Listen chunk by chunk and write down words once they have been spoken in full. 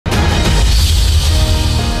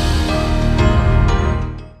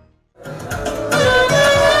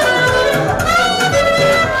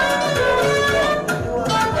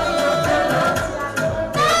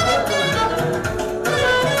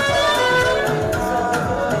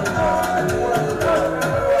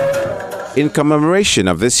In commemoration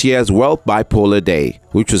of this year's World Bipolar Day,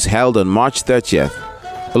 which was held on March 30th,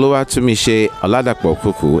 Oluwatumise Oladapo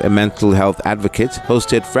Kuku, a mental health advocate,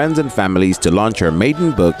 hosted friends and families to launch her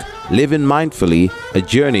maiden book, Living Mindfully, A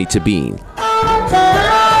Journey to Being.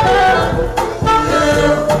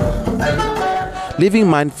 Living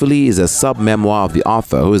Mindfully is a sub-memoir of the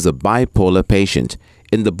author who is a bipolar patient.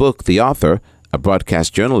 In the book, the author, a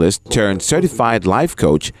broadcast journalist turned certified life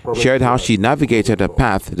coach, shared how she navigated her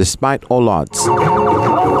path despite all odds.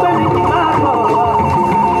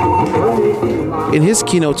 In his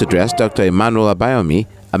keynote address, Dr. Emmanuel Abayomi,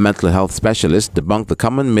 a mental health specialist, debunked the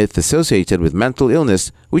common myth associated with mental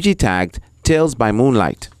illness, which he tagged Tales by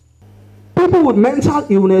Moonlight. People with mental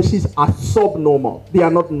illnesses are subnormal. They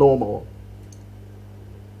are not normal.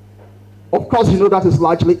 Of course, you know that is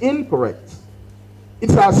largely incorrect.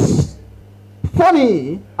 It's as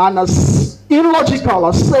funny and as illogical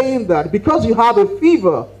as saying that because you have a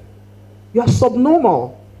fever, you are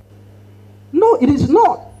subnormal. No, it is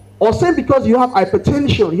not. Or saying because you have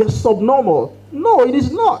hypertension, you're subnormal. No, it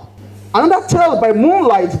is not. Another tale by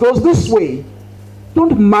moonlight goes this way.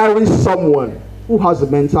 Don't marry someone who has a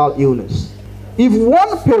mental illness. If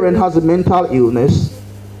one parent has a mental illness,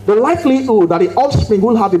 the likelihood that the offspring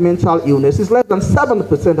will have a mental illness is less than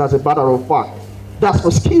 7% as a matter of fact. That's for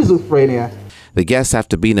schizophrenia. The guests,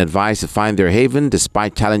 after being advised to find their haven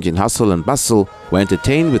despite challenging hustle and bustle, were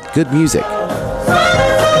entertained with good music.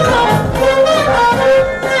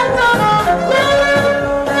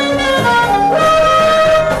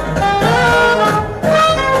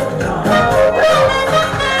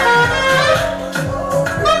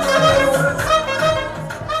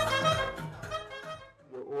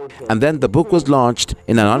 And then the book was launched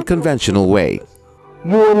in an unconventional way.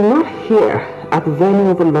 You are not here at the venue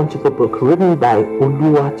of the launch of a book written by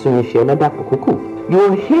Oluwatumise Oladapo Kuku. You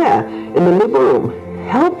are here in the living room,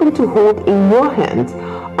 helping to hold in your hands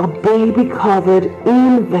a baby covered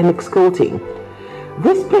in Venix coating.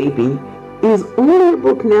 This baby is only a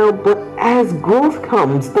book now, but as growth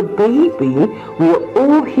comes, the baby we are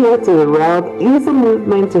all here to herald is a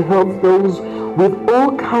movement to help those with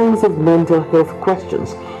all kinds of mental health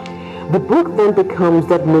questions. The book then becomes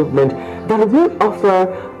that movement that will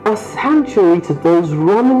offer a sanctuary to those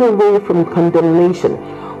running away from condemnation,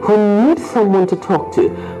 who need someone to talk to,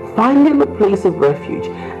 finding a place of refuge,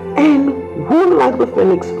 and who, like the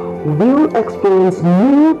phoenix, will experience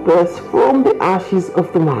new birth from the ashes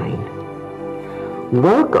of the mind.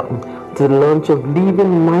 Welcome to the launch of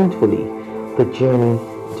Living Mindfully, the Journey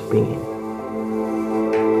to Being.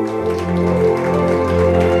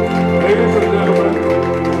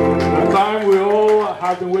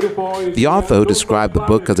 The author, who described the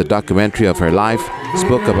book as a documentary of her life,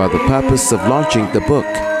 spoke about the purpose of launching the book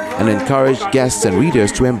and encouraged guests and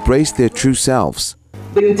readers to embrace their true selves.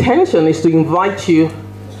 The intention is to invite you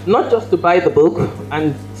not just to buy the book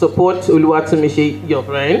and support Oluwatumise, your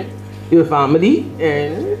friend, your family,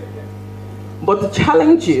 but to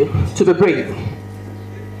challenge you to be brave.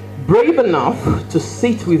 Brave enough to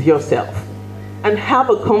sit with yourself and have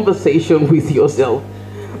a conversation with yourself.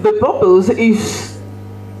 The purpose is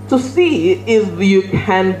to see if you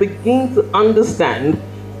can begin to understand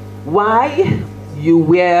why you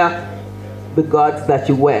wear the guards that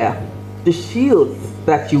you wear, the shields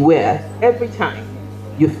that you wear every time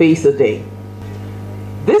you face a day.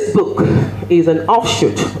 This book is an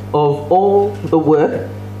offshoot of all the work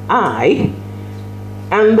I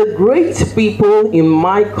and the great people in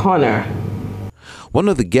my corner. One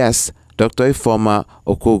of the guests, Dr. Ifeoma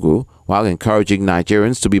Okogu, while encouraging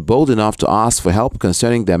Nigerians to be bold enough to ask for help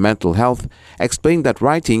concerning their mental health, explained that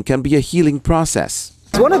writing can be a healing process.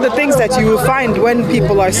 One of the things that you will find when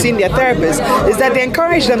people are seeing their therapist is that they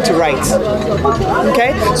encourage them to write.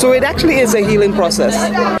 Okay? So it actually is a healing process.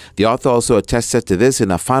 The author also attested to this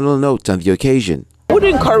in a final note on the occasion. I would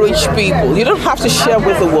encourage people, you don't have to share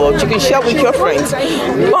with the world, you can share with your friends,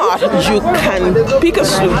 but you can pick a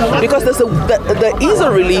sleep, because there is a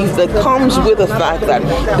relief that comes with the fact that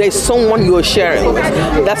there's someone you're sharing with.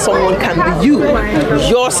 That someone can be you,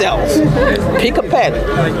 yourself. Pick a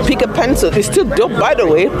pen, pick a pencil. It's still dope, by the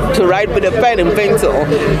way, to write with a pen and pencil.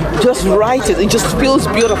 Just write it. It just feels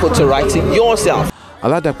beautiful to write it yourself.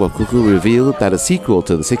 Oladapo Kuku revealed that a sequel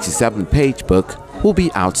to the 67-page book will be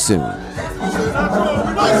out soon.